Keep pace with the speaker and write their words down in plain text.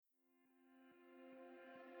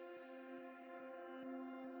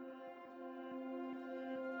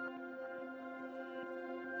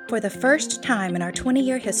For the first time in our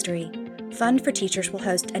 20-year history, Fund for Teachers will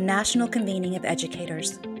host a national convening of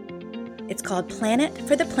educators. It's called Planet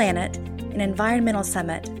for the Planet, an environmental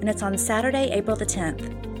summit, and it's on Saturday, April the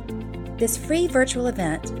 10th. This free virtual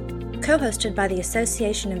event, co-hosted by the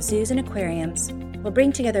Association of Zoos and Aquariums, will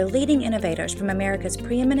bring together leading innovators from America's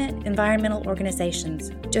preeminent environmental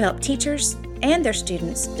organizations to help teachers and their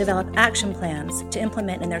students develop action plans to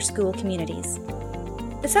implement in their school communities.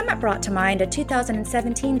 The summit brought to mind a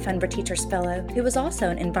 2017 Fund for Teachers Fellow who was also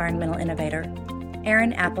an environmental innovator,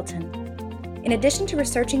 Aaron Appleton. In addition to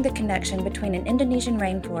researching the connection between an Indonesian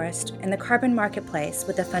rainforest and the carbon marketplace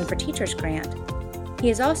with the Fund for Teachers grant, he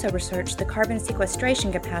has also researched the carbon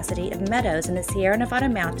sequestration capacity of meadows in the Sierra Nevada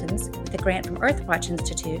mountains with a grant from Earthwatch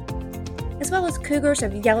Institute, as well as cougars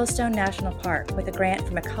of Yellowstone National Park with a grant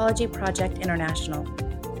from Ecology Project International.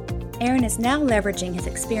 Aaron is now leveraging his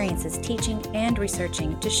experiences teaching and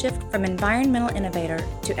researching to shift from environmental innovator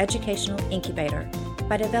to educational incubator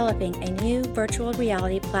by developing a new virtual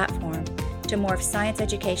reality platform to morph science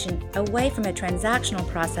education away from a transactional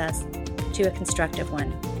process to a constructive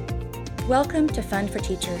one. Welcome to Fund for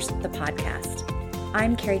Teachers, the podcast.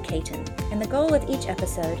 I'm Carrie Caton, and the goal of each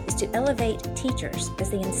episode is to elevate teachers as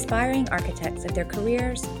the inspiring architects of their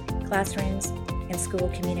careers, classrooms, and school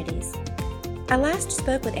communities. I last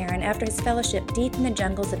spoke with Aaron after his fellowship deep in the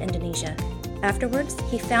jungles of Indonesia. Afterwards,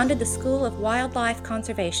 he founded the School of Wildlife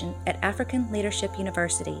Conservation at African Leadership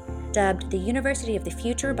University, dubbed the University of the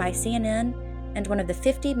Future by CNN and one of the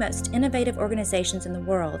 50 most innovative organizations in the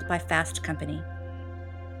world by Fast Company.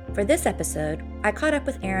 For this episode, I caught up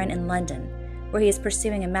with Aaron in London, where he is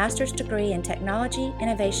pursuing a master's degree in technology,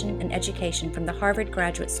 innovation, and education from the Harvard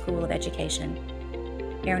Graduate School of Education.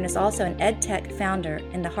 Aaron is also an EdTech founder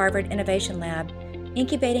in the Harvard Innovation Lab,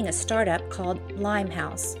 incubating a startup called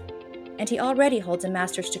Limehouse, and he already holds a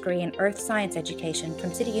master's degree in earth science education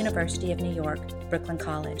from City University of New York, Brooklyn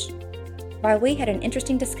College. While we had an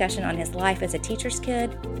interesting discussion on his life as a teacher's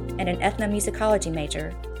kid and an ethnomusicology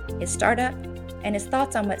major, his startup, and his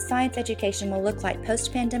thoughts on what science education will look like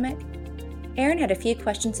post-pandemic, Aaron had a few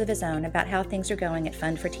questions of his own about how things are going at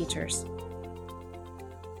Fund for Teachers.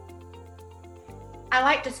 I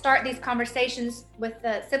like to start these conversations with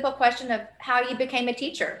the simple question of how you became a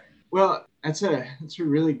teacher. Well, that's a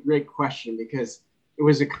really great question because it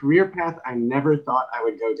was a career path I never thought I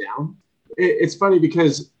would go down. It's funny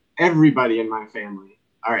because everybody in my family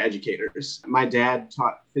are educators. My dad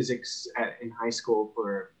taught physics in high school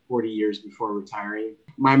for 40 years before retiring.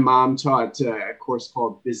 My mom taught a course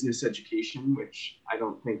called business education, which I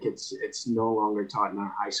don't think it's no longer taught in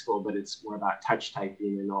our high school, but it's more about touch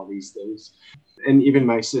typing and all these things. And even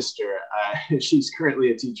my sister, she's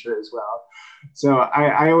currently a teacher as well. So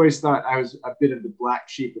I always thought I was a bit of the black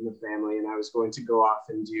sheep in the family, and I was going to go off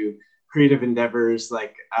and do creative endeavors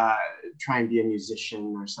like try and be a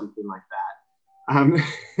musician or something like that.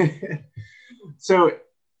 So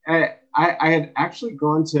I had actually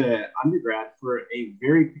gone to undergrad for a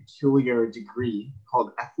very peculiar degree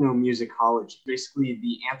called ethnomusicology, basically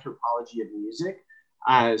the anthropology of music,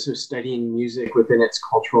 so studying music within its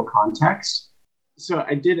cultural context. So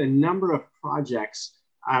I did a number of projects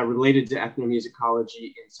related to ethnomusicology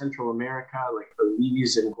in Central America, like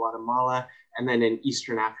Belize and Guatemala, and then in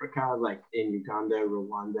Eastern Africa, like in Uganda,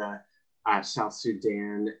 Rwanda, South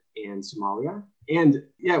Sudan, and Somalia. And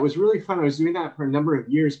yeah, it was really fun. I was doing that for a number of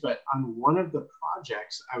years, but on one of the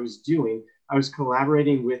projects I was doing, I was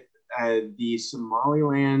collaborating with the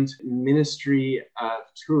Somaliland Ministry of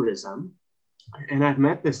Tourism. And I've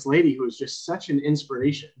met this lady who was just such an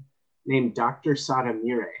inspiration named Dr. Sada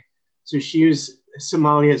Mire. So she was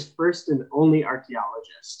Somalia's first and only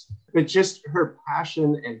archaeologist, but just her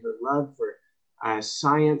passion and her love for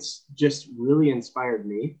science just really inspired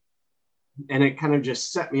me. And it kind of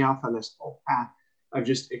just set me off on this whole path of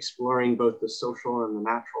just exploring both the social and the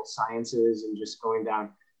natural sciences and just going down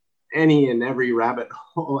any and every rabbit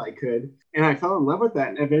hole I could. And I fell in love with that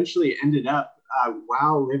and eventually ended up,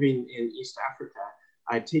 while living in East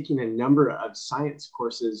Africa, taking a number of science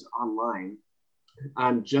courses online,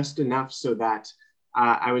 just enough so that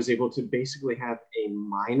I was able to basically have a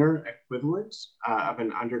minor equivalent of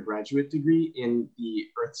an undergraduate degree in the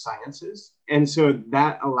earth sciences. And so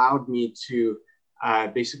that allowed me to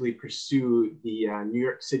basically pursue the New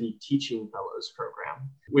York City Teaching Fellows Program,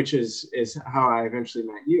 which is how I eventually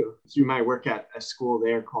met you through my work at a school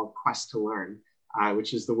there called Quest to Learn,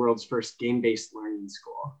 which is the world's first game-based learning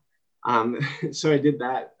school. So I did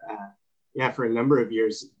that for a number of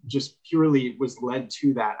years, just purely was led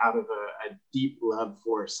to that out of a deep love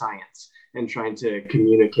for science and trying to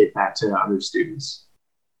communicate that to other students.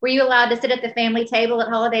 Were you allowed to sit at the family table at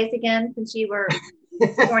holidays again since you were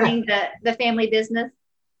scorning the family business.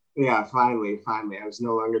 Yeah, finally, I was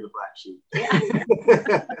no longer the black sheep.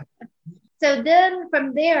 Yeah. So then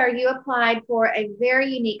from there, you applied for a very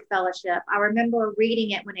unique fellowship. I remember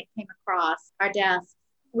reading it when it came across our desk.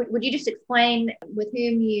 Would you just explain with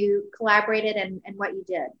whom you collaborated and what you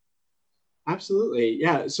did? Absolutely.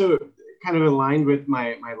 Yeah. So kind of aligned with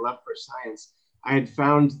my love for science, I had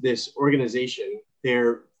found this organization.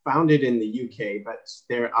 They're founded in the UK, but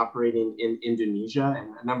they're operating in Indonesia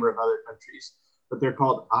and a number of other countries, but they're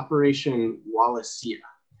called Operation Wallacea.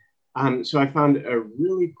 So I found a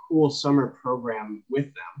really cool summer program with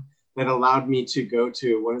them that allowed me to go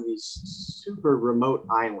to one of these super remote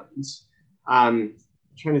islands. I'm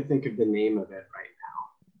trying to think of the name of it right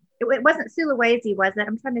now. It wasn't Sulawesi, was it?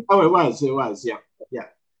 I'm trying to. Oh, it was. Yeah.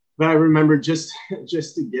 But I remember just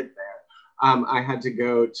to get there, I had to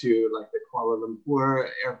go to like the Kuala Lumpur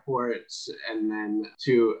airport and then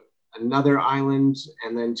to another island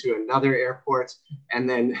and then to another airport, and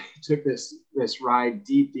then took this ride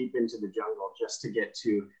deep into the jungle just to get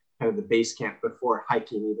to kind of the base camp before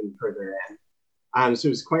hiking even further in. So it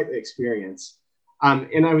was quite the experience.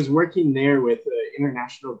 And I was working there with an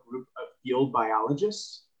international group of field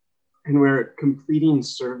biologists, and we're completing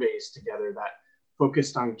surveys together that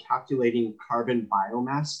focused on calculating carbon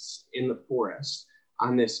biomass in the forest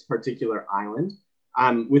on this particular island,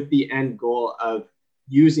 with the end goal of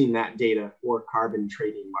using that data for carbon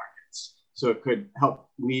trading markets. So it could help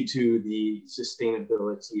lead to the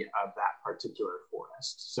sustainability of that particular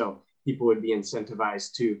forest. So people would be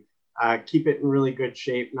incentivized to keep it in really good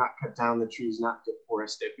shape, not cut down the trees, not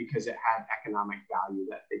deforest it, because it had economic value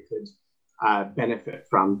that they could benefit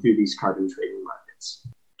from through these carbon trading markets.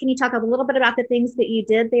 Can you talk a little bit about the things that you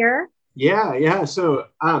did there? Yeah. So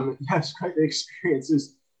it's quite the experience.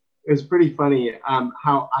 It was pretty funny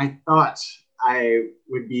how I thought I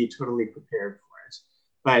would be totally prepared for it.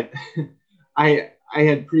 But I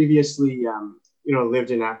had previously,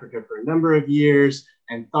 lived in Africa for a number of years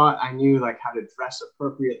and thought I knew like how to dress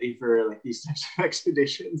appropriately for like these types of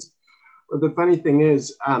expeditions. But the funny thing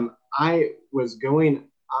is, I was going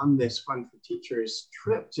on this Fun for Teachers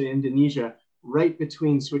trip to Indonesia right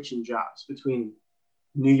between switching jobs between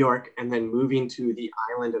New York and then moving to the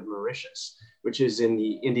island of Mauritius, which is in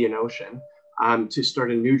the Indian Ocean, to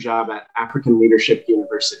start a new job at African Leadership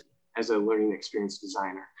University as a learning experience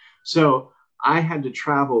designer. So I had to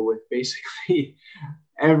travel with basically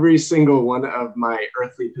every single one of my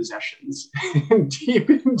earthly possessions deep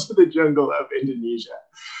into the jungle of Indonesia.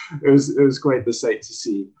 It was quite the sight to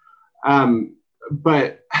see.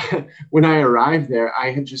 But when I arrived there,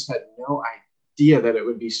 I had just had no idea that it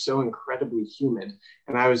would be so incredibly humid.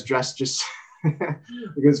 And I was dressed just like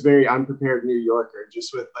this very unprepared New Yorker,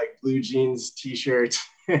 just with like blue jeans, t-shirt,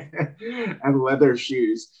 and leather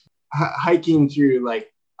shoes, hiking through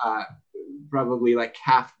like probably like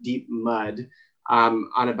calf deep mud on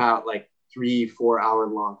about like 3-4 hour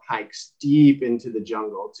long hikes deep into the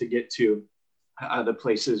jungle to get to the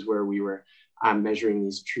places where we were measuring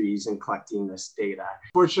these trees and collecting this data.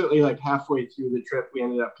 Fortunately, like halfway through the trip, we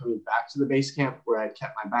ended up coming back to the base camp where I'd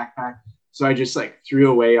kept my backpack. So I just like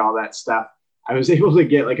threw away all that stuff. I was able to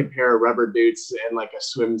get like a pair of rubber boots and like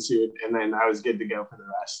a swimsuit, and then I was good to go for the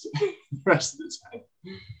rest of the time.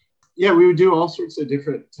 Yeah, we would do all sorts of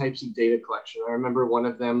different types of data collection. I remember one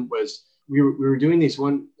of them was we were doing these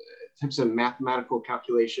types of mathematical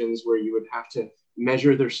calculations where you would have to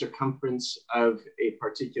measure the circumference of a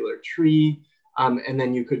particular tree. And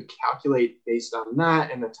then you could calculate based on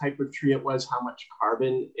that and the type of tree it was, how much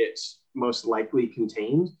carbon it most likely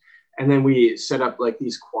contained. And then we set up like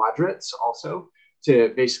these quadrants also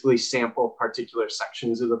to basically sample particular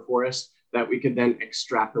sections of the forest that we could then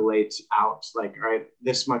extrapolate out, like, all right,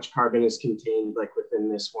 this much carbon is contained like within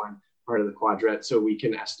this one part of the quadrant. So we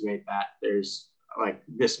can estimate that there's like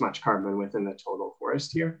this much carbon within the total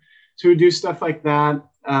forest here. So we do stuff like that.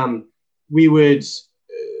 We would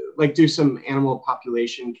like do some animal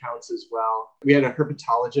population counts as well. We had a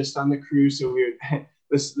herpetologist on the crew, so we would,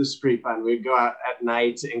 this is pretty fun. We'd go out at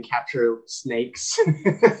night and capture snakes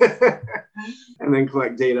and then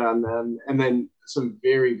collect data on them. And then some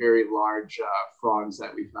very, very large frogs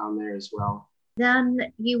that we found there as well. Then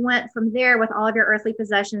you went from there with all of your earthly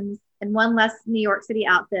possessions and one less New York City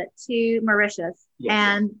outfit to Mauritius. Yes.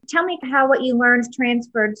 And tell me how what you learned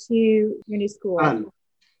transferred to your new school.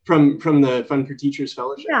 From the Fun for Teachers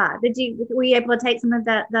Fellowship. Yeah. Were you able to take some of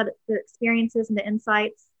the experiences and the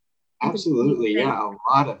insights? Absolutely, yeah,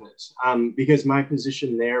 a lot of it. Because my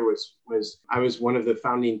position there was I was one of the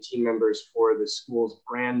founding team members for the school's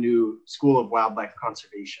brand new School of Wildlife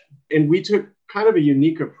Conservation. And we took kind of a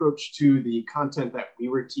unique approach to the content that we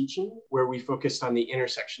were teaching, where we focused on the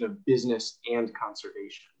intersection of business and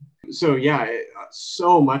conservation. So yeah,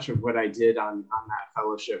 so much of what I did on that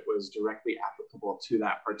fellowship was directly applicable to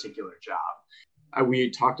that particular job. We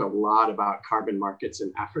talked a lot about carbon markets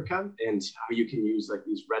in Africa and how you can use like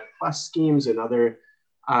these REDD+ schemes and other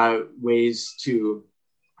ways to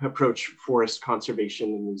approach forest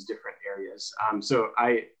conservation in these different areas. So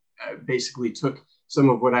I basically took some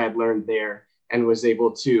of what I had learned there and was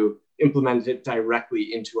able to implement it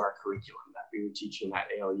directly into our curriculum that we were teaching at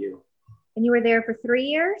ALU. And you were there for 3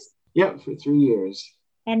 years? Yep, for 3 years.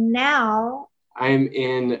 And now? I'm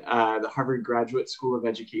in the Harvard Graduate School of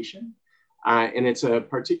Education. And it's a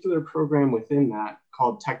particular program within that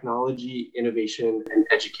called Technology, Innovation, and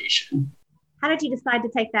Education. How did you decide to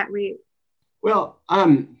take that route? Well,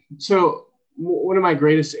 so one of my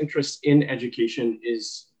greatest interests in education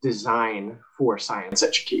is design for science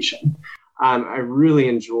education. I really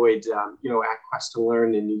enjoyed, at Quest to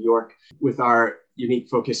Learn in New York with our unique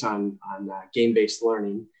focus on game-based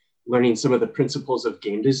learning some of the principles of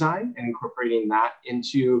game design and incorporating that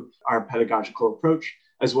into our pedagogical approach.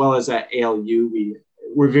 As well as at ALU, we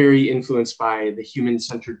were very influenced by the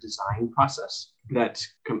human-centered design process that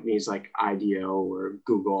companies like IDEO or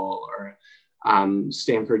Google or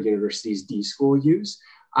Stanford University's D-School use,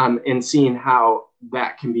 and seeing how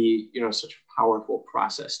that can be, such a powerful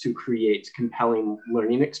process to create compelling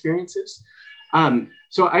learning experiences.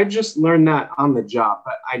 So I just learned that on the job,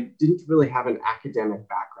 but I didn't really have an academic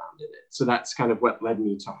background in it. So that's kind of what led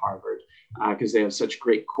me to Harvard, because they have such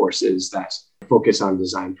great courses that focus on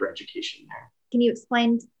design for education there. Can you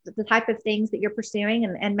explain the type of things that you're pursuing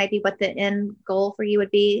and maybe what the end goal for you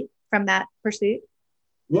would be from that pursuit?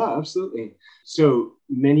 Yeah, absolutely. So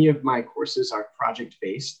many of my courses are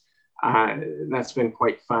project-based. That's been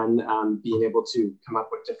quite fun, being able to come up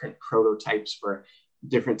with different prototypes for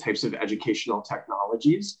different types of educational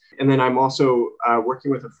technologies. And then I'm also working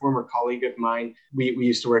with a former colleague of mine. We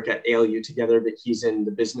used to work at ALU together, but he's in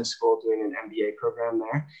the business school doing an MBA program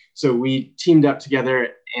there. So we teamed up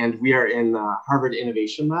together and we are in the Harvard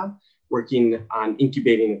Innovation Lab working on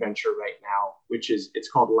incubating a venture right now, it's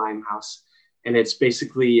called Limehouse. And it's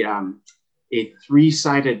basically a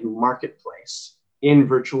 3-sided marketplace in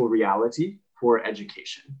virtual reality for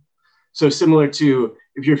education. So similar to,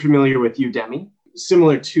 if you're familiar with Udemy,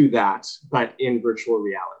 similar to that, but in virtual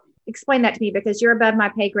reality. Explain that to me, because you're above my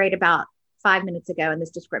pay grade about 5 minutes ago in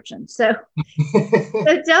this description. So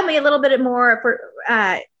tell me a little bit more,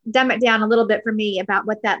 dumb it down a little bit for me about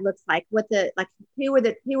what that looks like. Who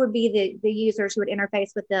would be the users who would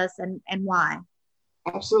interface with this and why?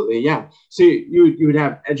 Absolutely, yeah. So you would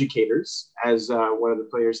have educators as one of the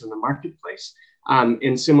players in the marketplace,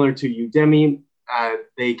 and similar to Udemy,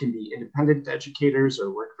 they can be independent educators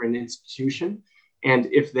or work for an institution. And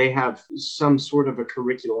if they have some sort of a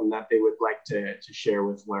curriculum that they would like to share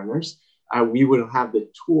with learners, we would have the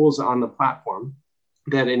tools on the platform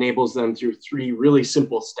that enables them through 3 really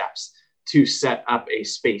simple steps to set up a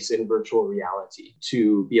space in virtual reality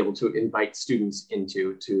to be able to invite students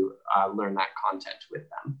into to learn that content with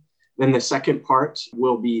them. Then the second part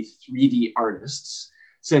will be 3D artists,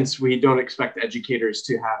 since we don't expect educators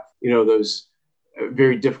to have, those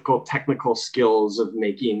very difficult technical skills of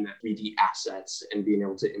making 3D assets and being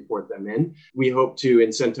able to import them in. We hope to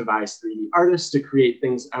incentivize 3D artists to create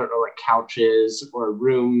things, like couches or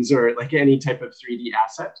rooms or like any type of 3D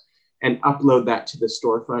asset, and upload that to the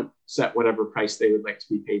storefront, set whatever price they would like to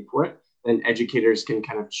be paid for it. Then educators can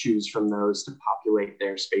kind of choose from those to populate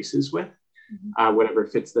their spaces with, whatever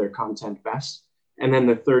fits their content best. And then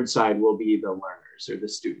the third side will be the learners or the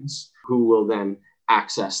students, who will then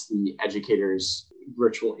access the educators'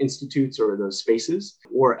 virtual institutes or those spaces,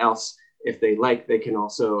 or else if they like, they can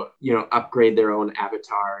also, upgrade their own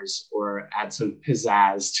avatars or add some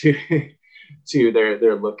pizzazz to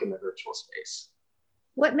their look in the virtual space.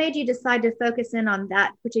 What made you decide to focus in on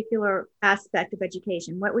that particular aspect of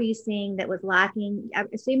education? What were you seeing that was lacking? I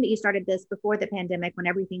assume that you started this before the pandemic when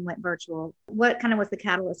everything went virtual. What kind of was the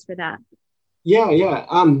catalyst for that? Yeah.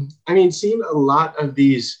 Seeing a lot of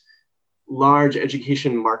these large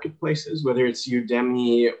education marketplaces, whether it's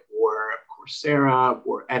Udemy or Coursera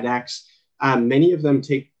or edX, many of them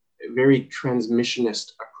take a very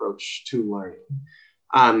transmissionist approach to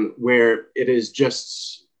learning, where it is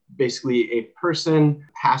just basically a person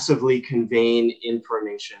passively conveying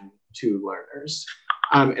information to learners.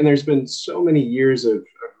 And there's been so many years of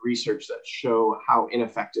research that show how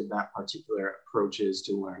ineffective that particular approach is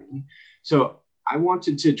to learning. So I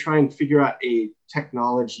wanted to try and figure out a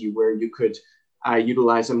technology where you could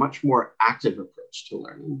utilize a much more active approach to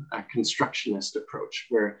learning, a constructionist approach,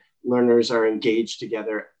 where learners are engaged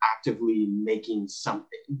together, actively making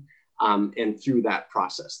something. And through that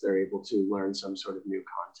process, they're able to learn some sort of new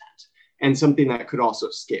content and something that could also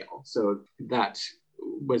scale. So that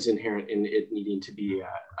was inherent in it needing to be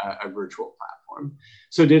a virtual platform.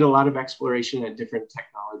 So did a lot of exploration at different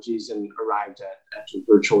technologies and arrived at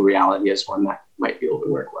virtual reality as one that might be able to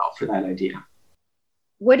work well for that idea.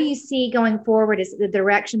 What do you see going forward as the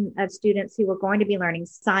direction of students who are going to be learning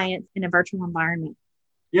science in a virtual environment?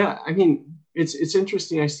 Yeah, I mean, it's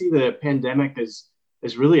interesting. I see the pandemic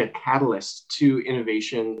as really a catalyst to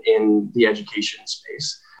innovation in the education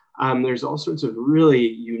space. There's all sorts of really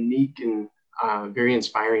unique and very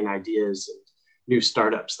inspiring ideas and new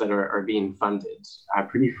startups that are being funded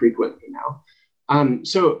pretty frequently now.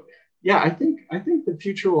 So yeah, I think the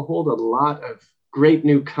future will hold a lot of great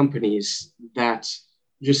new companies that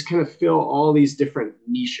just kind of fill all these different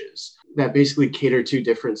niches that basically cater to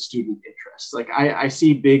different student interests. Like I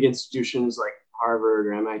see big institutions like Harvard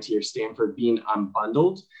or MIT or Stanford being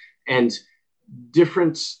unbundled, and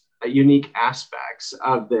different unique aspects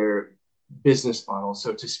of their business model,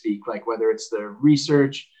 so to speak, like whether it's their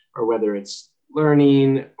research or whether it's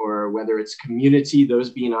learning or whether it's community, those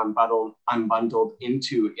being unbundled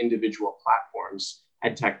into individual platforms,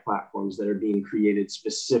 ed tech platforms that are being created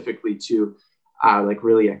specifically to like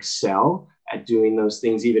really excel at doing those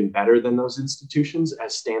things even better than those institutions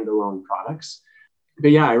as standalone products.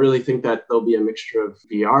 But yeah, I really think that there'll be a mixture of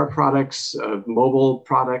VR products, of mobile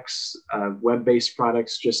products, of web-based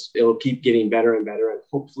products. Just it'll keep getting better and better, and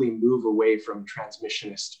hopefully move away from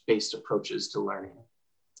transmissionist-based approaches to learning.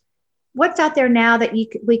 What's out there now that we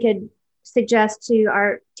could suggest to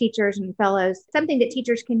our teachers and fellows, something that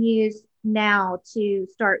teachers can use now to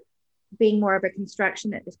start being more of a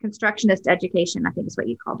constructionist education, I think is what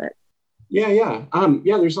you called it? Yeah.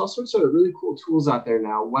 There's all sorts of really cool tools out there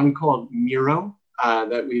now. One called Miro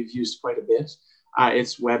that we've used quite a bit.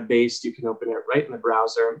 It's web-based. You can open it right in the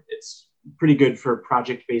browser. It's pretty good for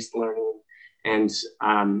project-based learning and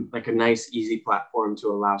like a nice, easy platform to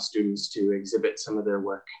allow students to exhibit some of their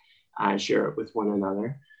work, share it with one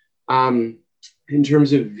another. In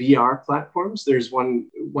terms of VR platforms, there's one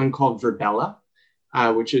called Virbela,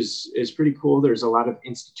 which is pretty cool. There's a lot of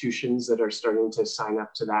institutions that are starting to sign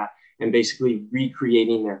up to that and basically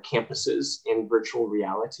recreating their campuses in virtual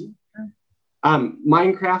reality.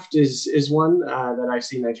 Minecraft is one that I've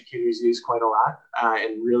seen educators use quite a lot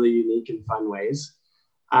in really unique and fun ways.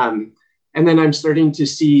 And then I'm starting to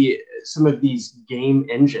see some of these game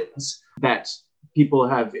engines that people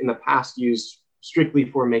have in the past used strictly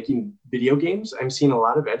for making video games. I'm seeing a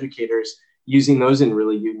lot of educators using those in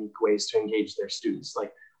really unique ways to engage their students.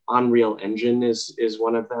 Like Unreal Engine is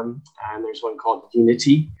one of them. And there's one called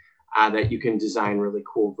Unity that you can design really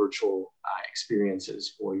cool virtual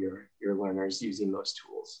experiences for your learners using those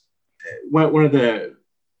tools. One of the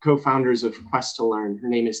co-founders of Quest to Learn, her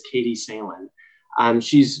name is Katie Salen.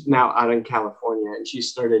 She's now out in California, and she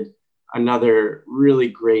started another really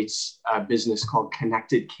great business called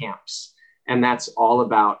Connected Camps. And that's all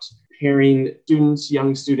about pairing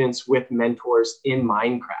young students with mentors in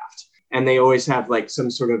Minecraft. And they always have like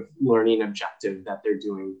some sort of learning objective that they're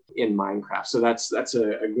doing in Minecraft. So that's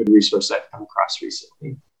a good resource I've come across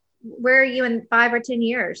recently. Where are you in 5 or 10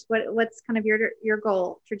 years? What's kind of your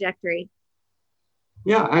goal trajectory?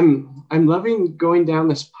 Yeah, I'm loving going down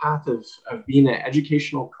this path of being an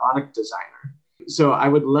educational product designer. So I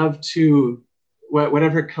would love to,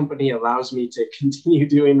 whatever company allows me to continue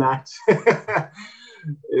doing that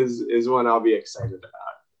is one I'll be excited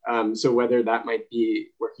about. So whether that might be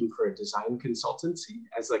working for a design consultancy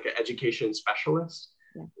as like an education specialist,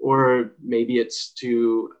 or maybe it's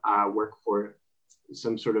to work for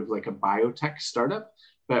some sort of like a biotech startup,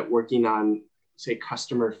 but working on, say,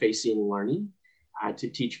 customer-facing learning to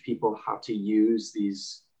teach people how to use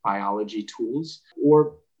these biology tools,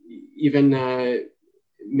 or even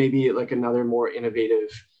maybe like another more innovative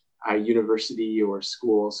university or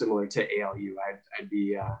school similar to ALU. I'd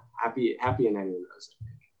be happy in any of those.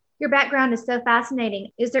 Your background is so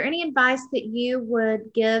fascinating. Is there any advice that you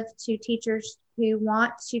would give to teachers who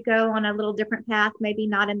want to go on a little different path, maybe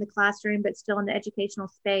not in the classroom, but still in the educational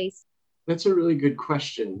space? That's a really good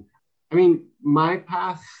question. I mean, my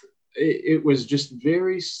path, it was just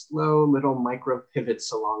very slow little micro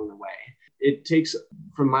pivots along the way. It takes,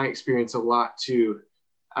 from my experience, a lot to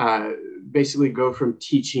basically go from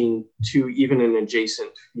teaching to even an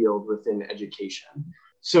adjacent field within education.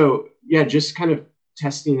 So yeah, just kind of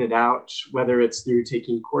testing it out, whether it's through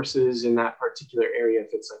taking courses in that particular area, if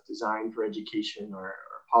it's like design for education or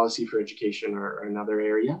policy for education or another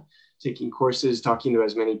area, taking courses, talking to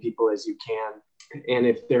as many people as you can. And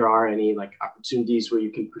if there are any like opportunities where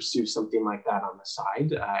you can pursue something like that on the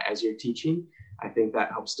side as you're teaching, I think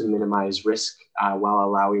that helps to minimize risk while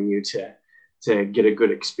allowing you to get a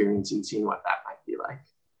good experience in seeing what that might be like.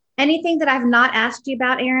 Anything that I've not asked you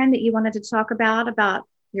about, Aaron, that you wanted to talk about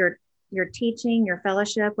your teaching, your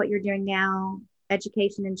fellowship, what you're doing now,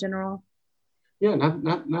 education in general? Yeah,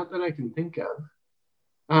 not that I can think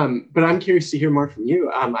of. But I'm curious to hear more from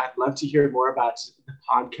you. I'd love to hear more about the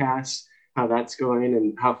podcast, how that's going,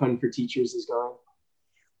 and how Fun for Teachers is going.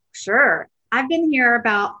 Sure. I've been here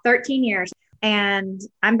about 13 years, and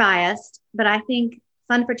I'm biased, but I think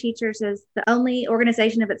Fun for Teachers is the only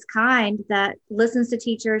organization of its kind that listens to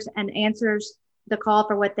teachers and answers the call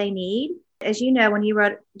for what they need. As you know, when you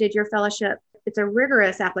did your fellowship, it's a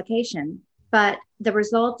rigorous application, but the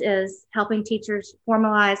result is helping teachers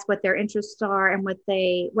formalize what their interests are and what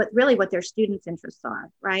their students' interests are,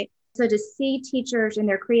 right? So to see teachers and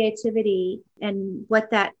their creativity and what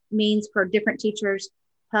that means for different teachers,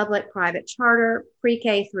 public, private, charter,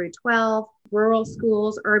 pre-K through 12, rural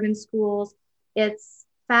schools, urban schools, it's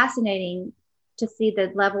fascinating to see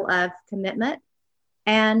the level of commitment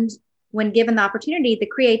and, when given the opportunity, the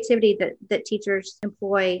creativity that teachers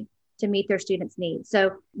employ to meet their students' needs.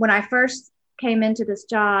 So when I first came into this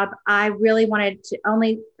job, I really wanted to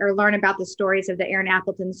learn about the stories of the Aaron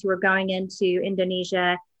Appletons who were going into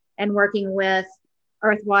Indonesia and working with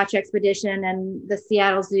Earthwatch Expedition and the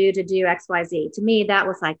Seattle Zoo to do XYZ. To me, that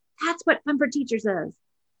was like, that's what Fun for Teachers is.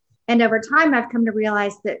 And over time, I've come to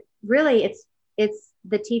realize that really it's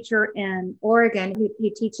the teacher in Oregon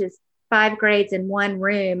who teaches 5 grades in one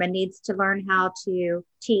room and needs to learn how to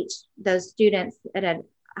teach those students at a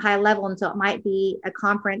high level. And so it might be a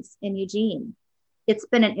conference in Eugene. It's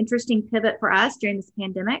been an interesting pivot for us during this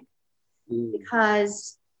pandemic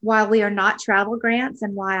because while we are not travel grants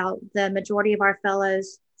and while the majority of our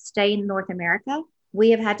fellows stay in North America, we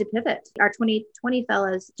have had to pivot. Our 2020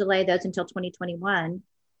 fellows delayed those until 2021.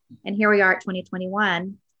 And here we are at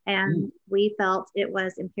 2021. And we felt it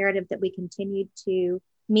was imperative that we continued to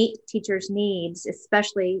meet teachers' needs,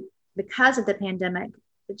 especially because of the pandemic,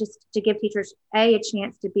 just to give teachers a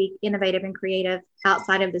chance to be innovative and creative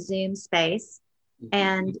outside of the Zoom space,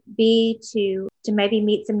 and B, to maybe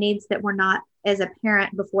meet some needs that were not as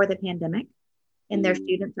apparent before the pandemic in their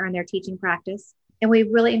students or in their teaching practice. And we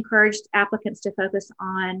really encouraged applicants to focus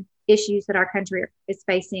on issues that our country is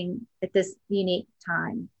facing at this unique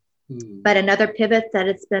time. But another pivot that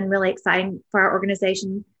it's been really exciting for our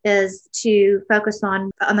organization is to focus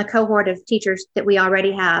on the cohort of teachers that we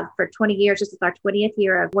already have. For 20 years, this is our 20th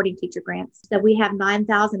year of awarding teacher grants. So we have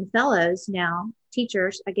 9,000 fellows now,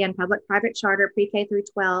 teachers, again, public, private, charter, pre-K through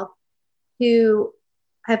 12, who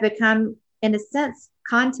have become, in a sense,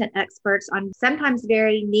 content experts on sometimes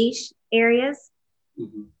very niche areas,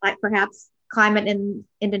 like perhaps climate in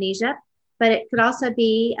Indonesia, but it could also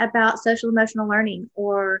be about social emotional learning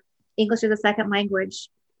or English as a second language,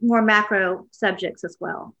 more macro subjects as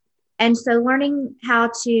well. And so learning how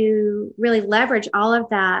to really leverage all of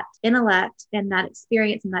that intellect and that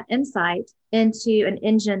experience and that insight into an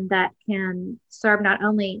engine that can serve not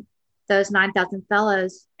only those 9,000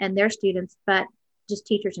 fellows and their students, but just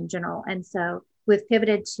teachers in general. And so we've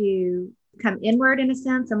pivoted to come inward in a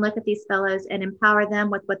sense and look at these fellows and empower them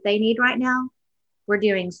with what they need right now. We're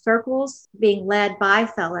doing circles being led by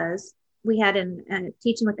fellows. We had a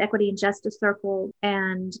Teaching with Equity and Justice circle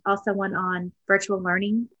and also one on virtual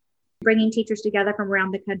learning, bringing teachers together from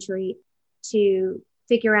around the country to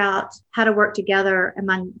figure out how to work together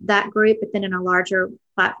among that group, but then in a larger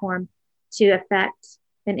platform to affect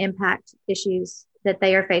and impact issues that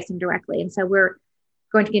they are facing directly. And so we're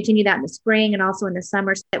going to continue that in the spring and also in the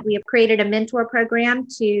summer. So that we have created a mentor program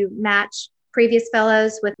to match previous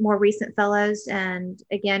fellows with more recent fellows, and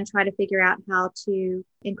again, try to figure out how to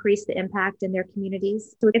increase the impact in their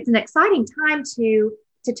communities. So it's an exciting time to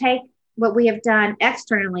take what we have done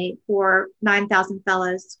externally for 9,000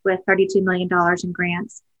 fellows with $32 million in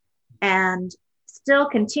grants and still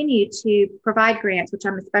continue to provide grants, which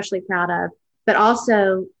I'm especially proud of, but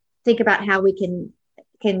also think about how we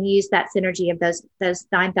can use that synergy of those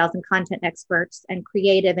 9,000 content experts and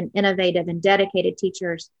creative and innovative and dedicated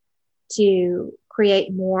teachers to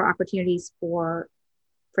create more opportunities for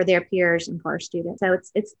their peers and for our students. So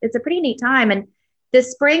it's a pretty neat time. And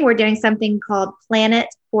this spring, we're doing something called Planet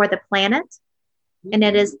for the Planet. And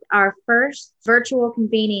it is our first virtual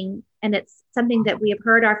convening. And it's something that we have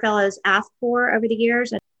heard our fellows ask for over the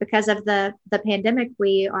years. And because of the pandemic,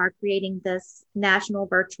 we are creating this national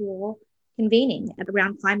virtual convening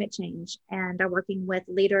around climate change and are working with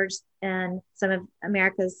leaders in some of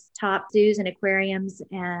America's top zoos and aquariums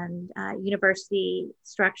and university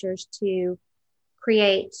structures to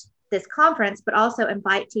create this conference, but also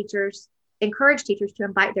encourage teachers to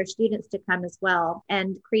invite their students to come as well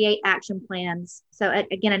and create action plans. So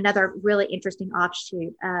again, another really interesting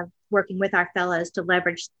offshoot of working with our fellows to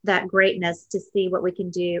leverage that greatness to see what we can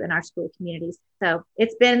do in our school communities. So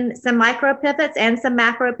it's been some micro pivots and some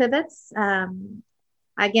macro pivots.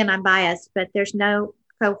 Again, I'm biased, but there's no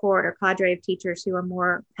cohort or cadre of teachers who are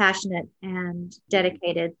more passionate and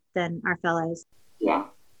dedicated than our fellows. Yeah,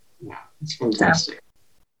 it's fantastic.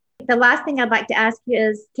 So, the last thing I'd like to ask you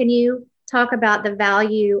is, can you talk about the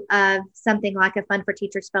value of something like a Fund for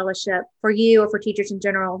Teachers Fellowship for you or for teachers in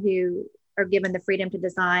general who are given the freedom to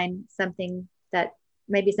design something that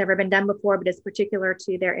maybe has never been done before, but is particular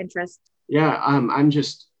to their interest? Yeah, I'm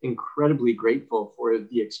just incredibly grateful for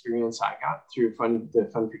the experience I got through the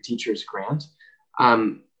Fund for Teachers grant.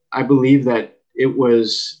 I believe that it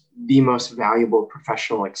was the most valuable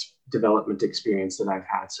professional development experience that I've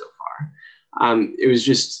had so far. It was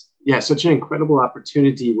just such an incredible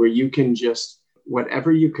opportunity where you can just,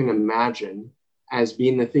 whatever you can imagine as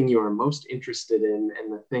being the thing you are most interested in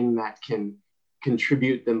and the thing that can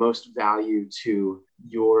contribute the most value to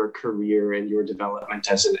your career and your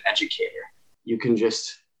development as an educator. You can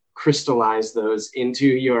just crystallize those into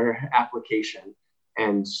your application.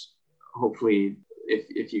 And hopefully,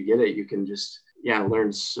 if you get it, you can just,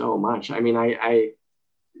 learn so much. I mean, I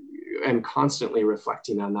am constantly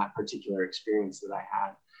reflecting on that particular experience that I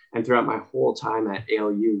had. And throughout my whole time at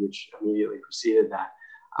ALU, which immediately preceded that,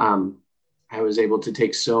 I was able to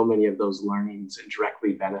take so many of those learnings and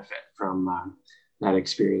directly benefit from that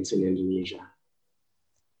experience in Indonesia.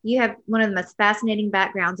 You have one of the most fascinating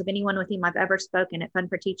backgrounds of anyone with whom I've ever spoken at Fund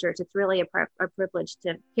for Teachers. It's really a privilege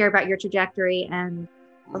to hear about your trajectory, and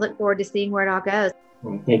I look forward to seeing where it all goes.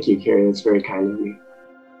 Well, thank you, Carrie. That's very kind of you.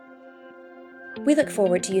 We look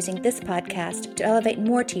forward to using this podcast to elevate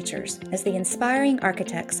more teachers as the inspiring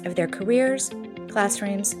architects of their careers,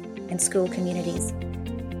 classrooms, and school communities.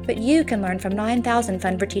 But you can learn from 9,000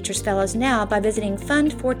 Fund for Teachers Fellows now by visiting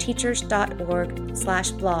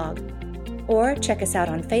fundforteachers.org/blog, or check us out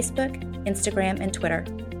on Facebook, Instagram, and Twitter.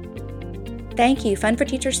 Thank you, Fund for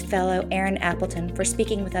Teachers Fellow Aaron Appleton, for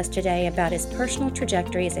speaking with us today about his personal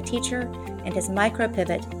trajectory as a teacher and his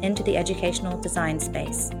micro-pivot into the educational design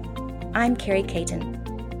space. I'm Carrie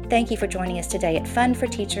Caton. Thank you for joining us today at Fund for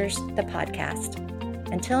Teachers, the podcast.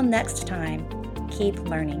 Until next time, keep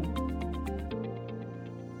learning.